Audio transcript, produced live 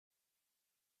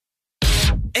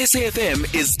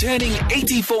SAFM is turning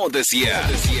 84 this year.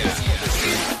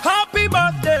 Happy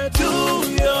birthday to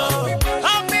you.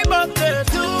 Happy birthday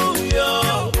to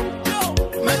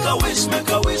you. Make a wish, make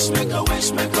a wish, make a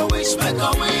wish, make a wish, make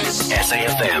a wish.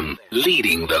 SAFM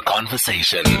leading the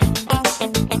conversation.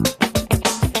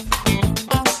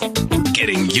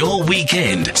 Getting your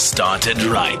weekend started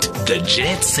right. The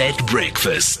Jet Set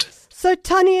Breakfast. So,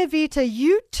 Tannie, Evita,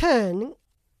 you turn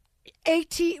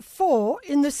 84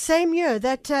 in the same year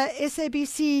that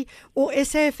SABC or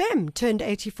SAFM turned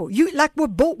 84. You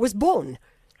was born.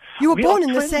 You were born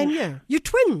in the same year. You're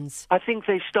twins. I think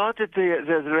they started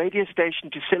the radio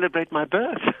station to celebrate my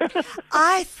birth.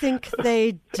 I think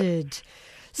they did.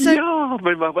 So, yeah,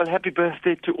 well, happy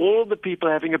birthday to all the people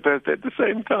having a birthday at the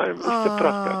same time, Mr.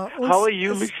 Praska. How are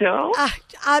you, Michelle?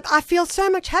 I feel so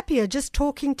much happier just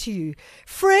talking to you.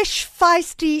 Fresh,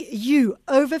 feisty you,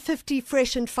 over 50,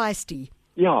 fresh and feisty.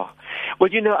 Yeah. Well,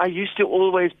 I used to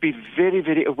always be very,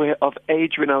 very aware of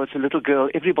age when I was a little girl.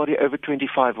 Everybody over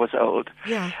 25 was old.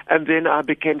 Yeah. And then I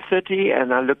became 30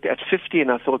 and I looked at 50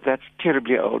 and I thought that's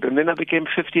terribly old. And then I became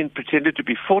 50 and pretended to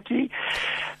be 40.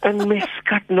 And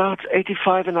now it's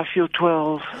 85 and I feel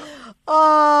 12.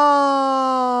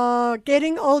 Oh,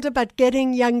 getting older but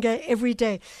getting younger every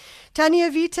day. Tannie,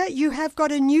 Evita, you have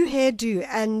got a new hairdo,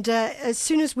 and as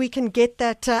soon as we can get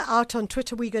that out on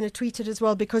Twitter, we're going to tweet it as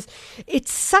well, because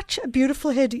it's such a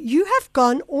beautiful hairdo. You have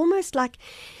gone almost like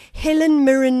Helen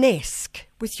Mirren-esque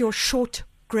with your short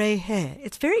grey hair.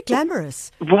 It's very glamorous.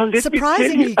 Well,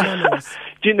 surprisingly glamorous.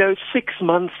 6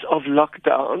 months of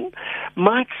lockdown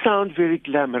might sound very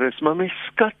glamorous. Mama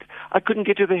Scott, I couldn't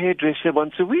get to the hairdresser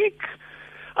once a week.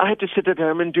 I had to sit at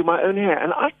home and do my own hair.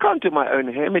 And I can't do my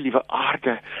own hair, my lieve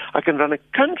aarde. I can run a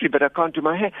country, but I can't do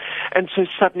my hair. And so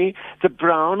suddenly, the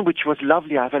brown, which was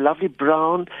lovely, I have a lovely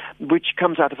brown, which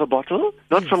comes out of a bottle.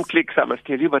 Not from Clicks, I must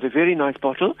tell you, but a very nice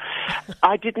bottle.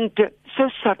 I didn't... so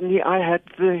suddenly, I had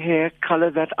the hair color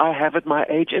that I have at my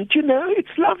age. And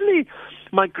it's lovely.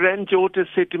 My granddaughter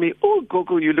said to me, "Oh,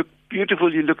 Gogo, you look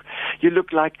beautiful. You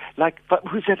look like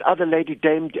who's that other lady,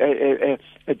 Dame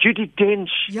Judy Dench?"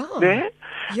 Yeah.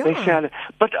 Yeah.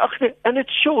 But and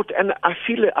it's short, and I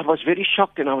was very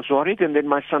shocked and I was worried. And then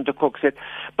my son, the cook, said,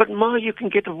 "But Ma, you can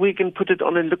get a wig and put it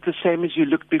on and look the same as you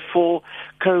looked before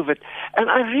COVID." And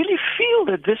I really feel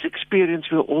that this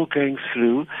experience we're all going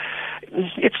through,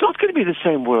 it's not going to be the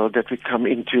same world that we come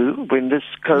into when this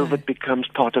COVID becomes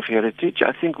part of heritage.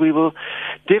 I think we will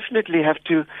definitely have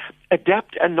to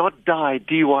adapt and not die,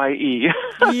 DYE.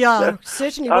 Yeah,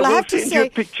 certainly. Well, I have to send you say, a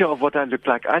picture of what I look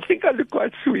like. I think I look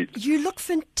quite sweet. You look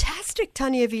fantastic,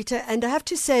 Tannie, Evita, and I have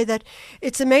to say that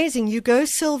it's amazing. You go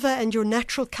silver and your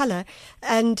natural color,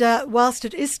 and whilst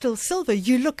it is still silver,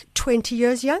 you look 20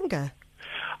 years younger.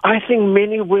 I think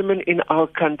many women in our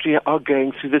country are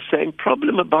going through the same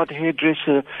problem about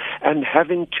hairdresser and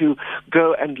having to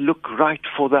go and look right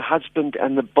for the husband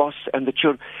and the boss and the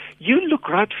children. You look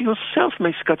right for yourself,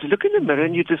 my Scott. Look in the mirror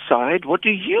and you decide, what do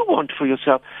you want for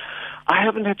yourself? I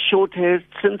haven't had short hair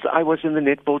since I was in the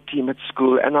netball team at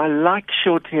school, and I like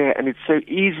short hair, and it's so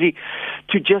easy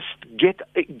to just get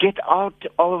out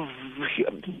of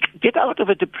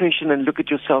a depression and look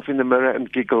at yourself in the mirror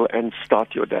and giggle and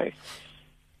start your day.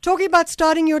 Talking about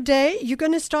starting your day, you're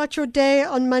going to start your day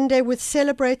on Monday with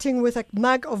celebrating with a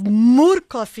mug of moer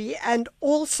coffee and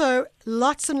also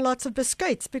lots and lots of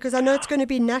biscuits, because I know it's going to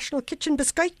be National Kitchen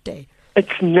Beskuit Day.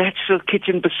 It's National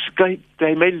Kitchen Beskuit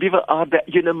Day. My lieve aarde,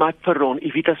 my Perron,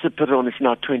 Evita's Perron is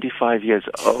now 25 years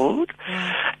old.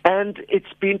 And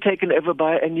it's been taken over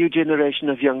by a new generation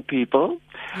of young people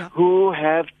who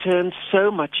have turned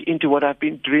so much into what I've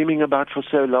been dreaming about for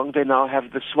so long. They now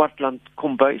have the Swartland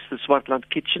Kombuis, the Swartland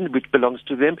Kitchen, which belongs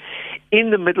to them,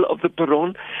 in the middle of the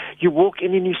Perron. You walk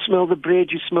in and you smell the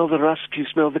bread, you smell the rusk, you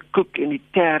smell the cook, any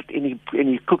tart, any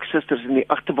cooksisters, any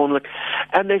achterwonderlik.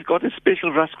 And they've got a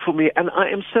special rusk for me. And I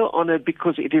am so honored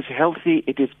because it is healthy,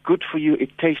 it is good for you,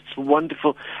 it tastes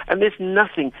wonderful, and there's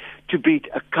nothing to beat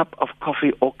a cup of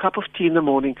coffee or cup of tea in the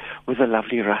morning with a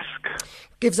lovely rusk.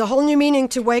 Gives a whole new meaning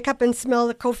to wake up and smell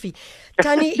the coffee.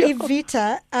 Tannie,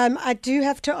 Evita, I do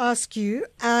have to ask you,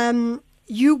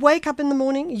 you wake up in the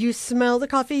morning, you smell the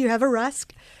coffee, you have a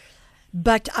rusk,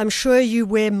 but I'm sure you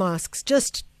wear masks.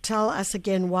 Just tell us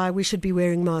again why we should be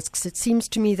wearing masks. It seems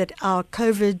to me that our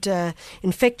COVID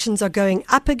infections are going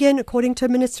up again, according to a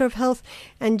Minister of Health,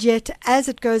 and yet as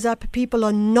it goes up, people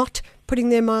are not putting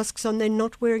their masks on, they're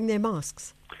not wearing their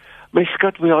masks. My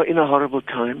Scott, we are in a horrible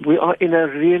time. We are in a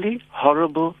really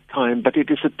horrible time, but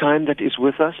it is a time that is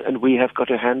with us, and we have got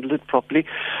to handle it properly.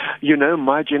 You know,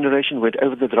 my generation went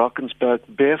over the Drakensberg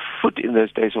barefoot in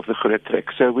those days of the Groot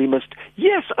Trek. So we must,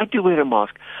 yes, I do wear a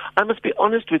mask. I must be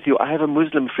honest with you. I have a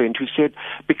Muslim friend who said,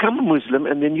 become a Muslim,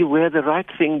 and then you wear the right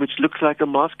thing, which looks like a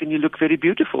mask, and you look very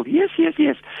beautiful. Yes, yes,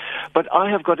 yes. But I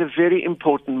have got a very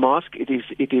important mask. It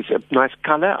is a nice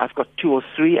color. I've got 2 or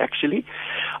 3, actually.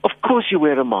 Of course you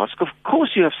wear a mask. Of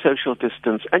course you have social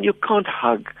distance, and you can't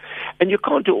hug, and you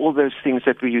can't do all those things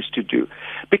that we used to do,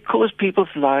 because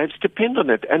people's lives depend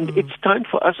on it. And it's time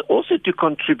for us also to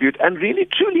contribute. And really,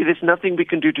 truly, there's nothing we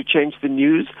can do to change the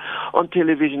news on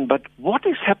television, but what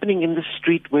is happening in the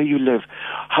street where you live?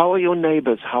 How are your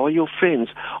neighbors? How are your friends?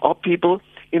 Are people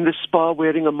in the spa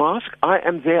wearing a mask? I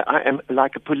am there. I am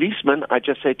like a policeman. I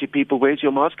just say to people, where's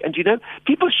your mask? And you know,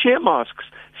 people share masks.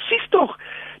 Sies toch?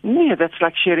 Nee, that's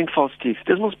like sharing false teeth.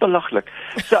 Dis mos belaglik.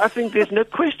 So I think there's no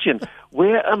question.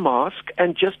 Wear a mask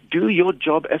and just do your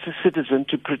job as a citizen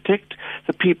to protect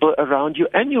the people around you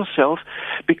and yourself,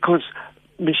 because,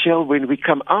 Michelle, when we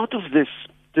come out of this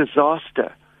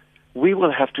disaster, we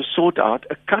will have to sort out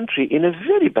a country in a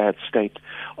very bad state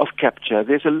of capture.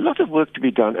 There's a lot of work to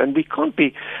be done, and we can't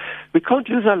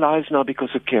lose our lives now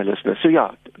because of carelessness. So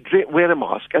yeah, wear a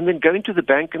mask and then go into the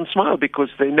bank and smile,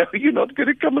 because they know you're not going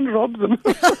to come and rob them.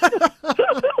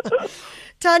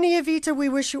 Tannie, Evita, we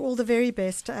wish you all the very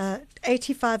best.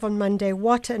 85 on Monday.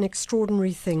 What an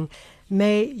extraordinary thing.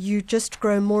 May you just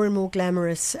grow more and more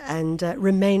glamorous and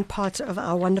remain part of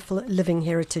our wonderful living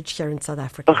heritage here in South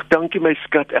Africa. Ach, dankie my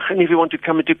skat. And if you want to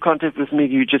come into contact with me,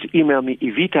 you just email me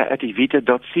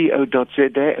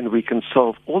evita@evita.co.za, and we can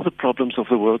solve all the problems of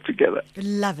the world together.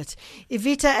 Love it.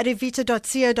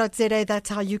 Evita@evita.co.za, that's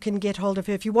how you can get hold of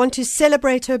her if you want to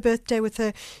celebrate her birthday with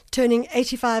her turning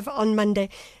 85 on Monday.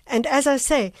 And as I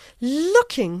say,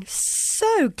 looking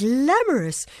so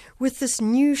glamorous with this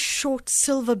new short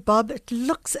silver bob. It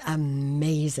looks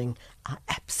amazing. I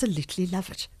absolutely love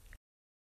it.